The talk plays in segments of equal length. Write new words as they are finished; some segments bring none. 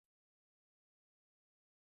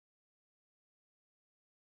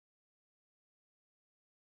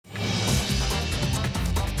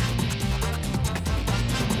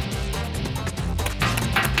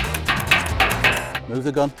Move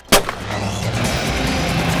the gun.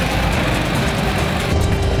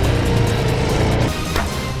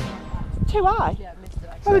 Too high? Yeah, missed it.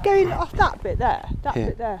 Oh, we're going off that bit there? That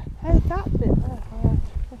bit there? Hey, that bit there. Oh,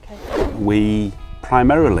 okay. We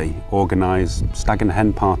primarily organise stag and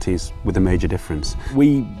hen parties with a major difference.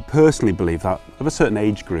 We personally believe that of a certain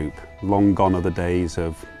age group, long gone are the days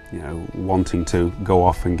of wanting to go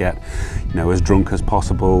off and get, as drunk as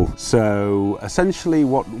possible. So essentially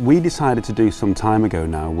what we decided to do some time ago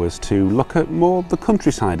now was to look at more the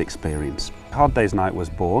countryside experience. Hard Day's Night was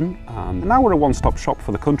born, and now we're a one-stop shop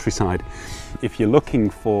for the countryside. If you're looking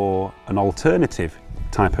for an alternative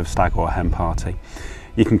type of stag or hen party,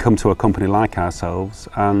 you can come to a company like ourselves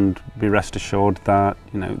and be rest assured that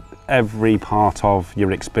every part of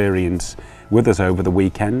your experience with us over the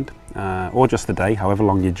weekend or just the day, however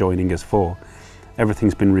long you're joining us for,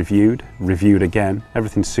 everything's been reviewed again,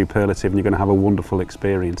 everything's superlative, and you're going to have a wonderful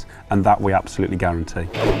experience, and that we absolutely guarantee.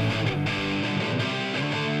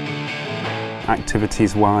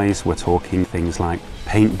 Activities wise, we're talking things like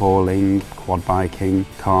paintballing, quad biking,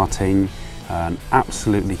 karting. An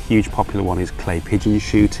absolutely huge popular one is clay pigeon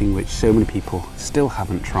shooting, which so many people still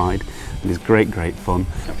haven't tried, and is great fun.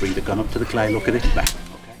 Now bring the gun up to the clay, look at it. Back.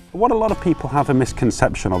 What a lot of people have a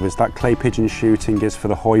misconception of is that clay pigeon shooting is for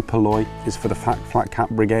the hoi polloi, is for the flat cap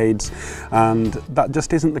brigades, and that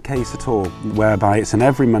just isn't the case at all, whereby it's an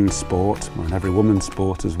everyman's sport, or an every woman's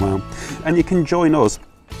sport as well. And you can join us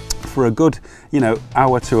for a good,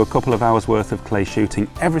 hour to a couple of hours worth of clay shooting,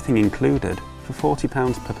 everything included, for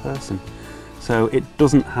 £40 per person. So it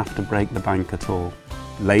doesn't have to break the bank at all.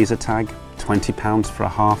 Laser tag, £20 for a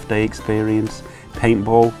half-day experience.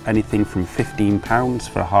 Paintball, anything from £15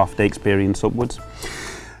 for a half-day experience upwards.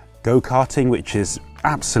 Go-karting, which is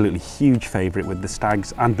absolutely huge favourite with the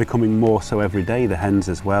stags and becoming more so every day, the hens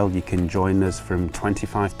as well. You can join us from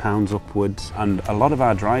 £25 upwards, and a lot of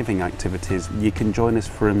our driving activities you can join us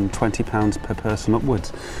from £20 per person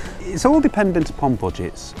upwards. It's all dependent upon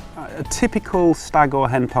budgets. A typical stag or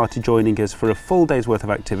hen party joining us for a full day's worth of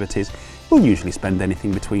activities will usually spend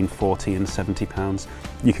anything between £40 and £70.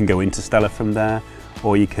 You can go into Stella from there,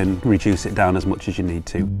 or you can reduce it down as much as you need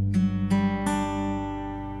to.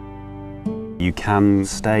 You can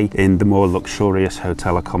stay in the more luxurious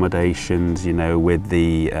hotel accommodations, with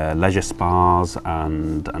the leisure spas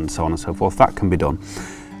and so on and so forth. That can be done.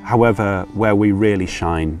 However, where we really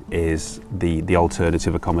shine is the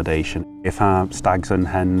alternative accommodation. If our stags and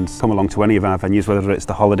hens come along to any of our venues, whether it's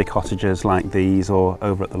the holiday cottages like these or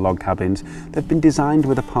over at the log cabins, they've been designed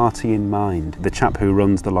with a party in mind. The chap who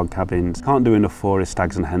runs the log cabins can't do enough for his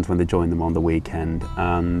stags and hens when they join them on the weekend,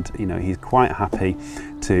 and he's quite happy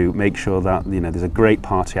to make sure that there's a great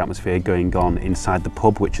party atmosphere going on inside the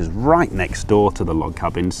pub, which is right next door to the log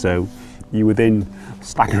cabin. So you're within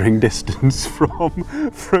staggering distance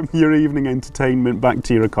from your evening entertainment back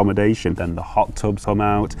to your accommodation. Then the hot tubs come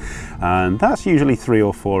out, and that's usually 3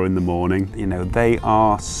 or 4 in the morning. They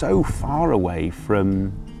are so far away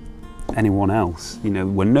from anyone else.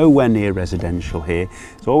 We're nowhere near residential here.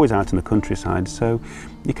 It's always out in the countryside, so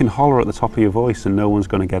you can holler at the top of your voice and no one's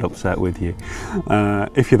going to get upset with you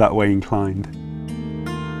if you're that way inclined.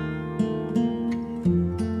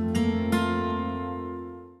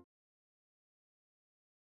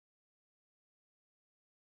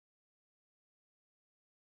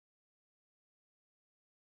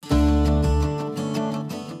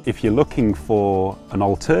 If you're looking for an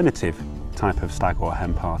alternative type of stag or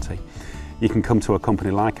hen party, you can come to a company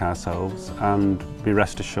like ourselves and be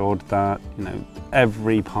rest assured that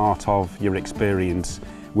every part of your experience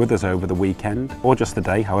with us over the weekend or just the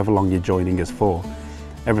day, however long you're joining us for,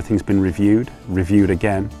 everything's been reviewed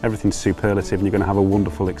again, everything's superlative, and you're going to have a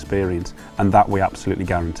wonderful experience, and that we absolutely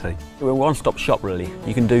guarantee. We're a one-stop shop really.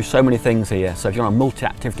 You can do so many things here, so if you're on a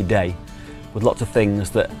multi-activity day with lots of things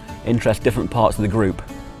that interest different parts of the group,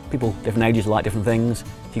 people different ages like different things,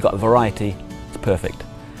 if you've got a variety, it's perfect.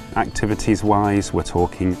 Activities wise, we're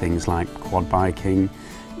talking things like quad biking,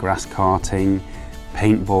 grass karting,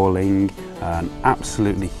 paintballing. An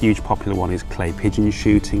absolutely huge popular one is clay pigeon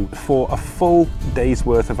shooting. For a full day's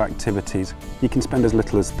worth of activities, you can spend as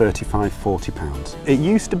little as £35–40. It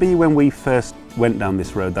used to be when we first went down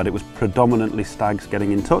this road that it was predominantly stags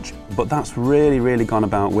getting in touch, but that's really gone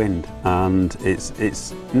about wind, and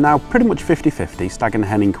it's now pretty much 50-50 stag and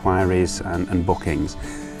hen inquiries and bookings.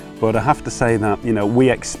 But I have to say that we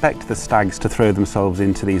expect the stags to throw themselves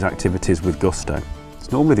into these activities with gusto.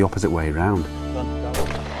 It's normally the opposite way around.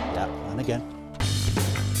 Yeah, and again.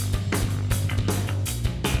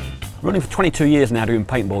 Running for 22 years now doing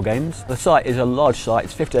paintball games. The site is a large site,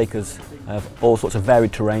 it's 50 acres of all sorts of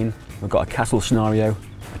varied terrain. We've got a castle scenario,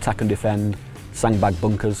 attack and defend, sandbag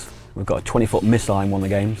bunkers. We've got a 20-foot missile in one of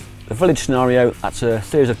the games. The village scenario, that's a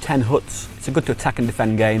series of 10 huts. It's a good to attack and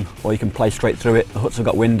defend game, or you can play straight through it. The huts have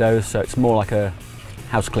got windows, so it's more like a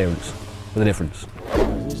house clearance with a difference.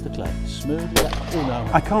 Here's the clay. Smoothly. Oh, no.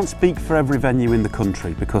 I can't speak for every venue in the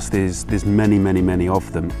country because there's many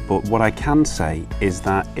of them, but what I can say is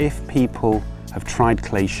that if people have tried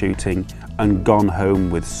clay shooting and gone home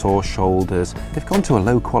with sore shoulders, they've gone to a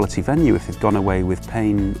low quality venue if they've gone away with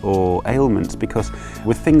pain or ailments, because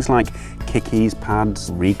with things like kickies, pads,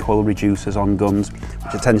 recoil reducers on guns,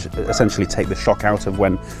 which essentially take the shock out of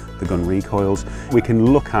when the gun recoils, we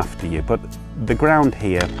can look after you. But the ground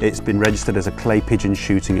here, it's been registered as a Clay Pigeon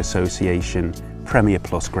Shooting Association Premier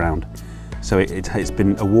Plus ground. So it's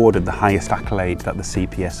been awarded the highest accolade that the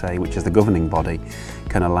CPSA, which is the governing body,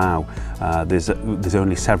 can allow. There's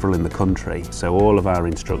only several in the country, so all of our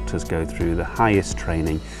instructors go through the highest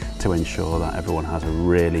training to ensure that everyone has a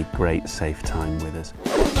really great, safe time with us.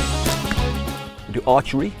 We do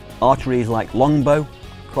archery. Archery is like longbow,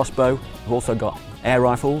 crossbow. We've also got air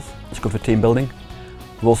rifles. It's good for team building.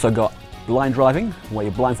 We've also got blind driving, where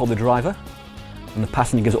you blindfold the driver and the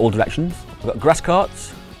passenger goes all directions. We've got grass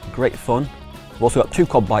carts. Great fun. We've also got 2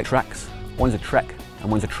 quad bike tracks. One's a trek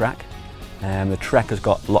and one's a track. The trek has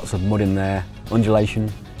got lots of mud in there,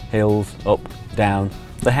 undulation, hills, up, down.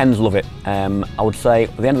 The hens love it. I would say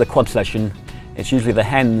at the end of the quad session, it's usually the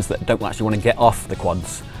hens that don't actually want to get off the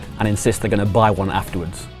quads and insist they're going to buy one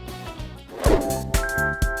afterwards.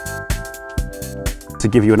 To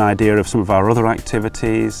give you an idea of some of our other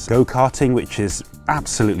activities, go-karting, which is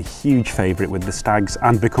absolutely huge favourite with the stags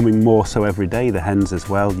and becoming more so every day, the hens as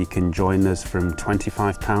well. You can join us from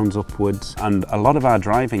 £25 upwards, and a lot of our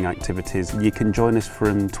driving activities, you can join us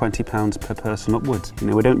from £20 per person upwards. You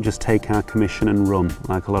know, we don't just take our commission and run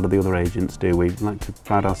like a lot of the other agents do. We like to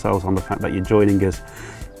pride ourselves on the fact that you're joining us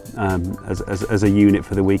as a unit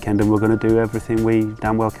for the weekend, and we're going to do everything we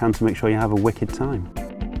damn well can to make sure you have a wicked time.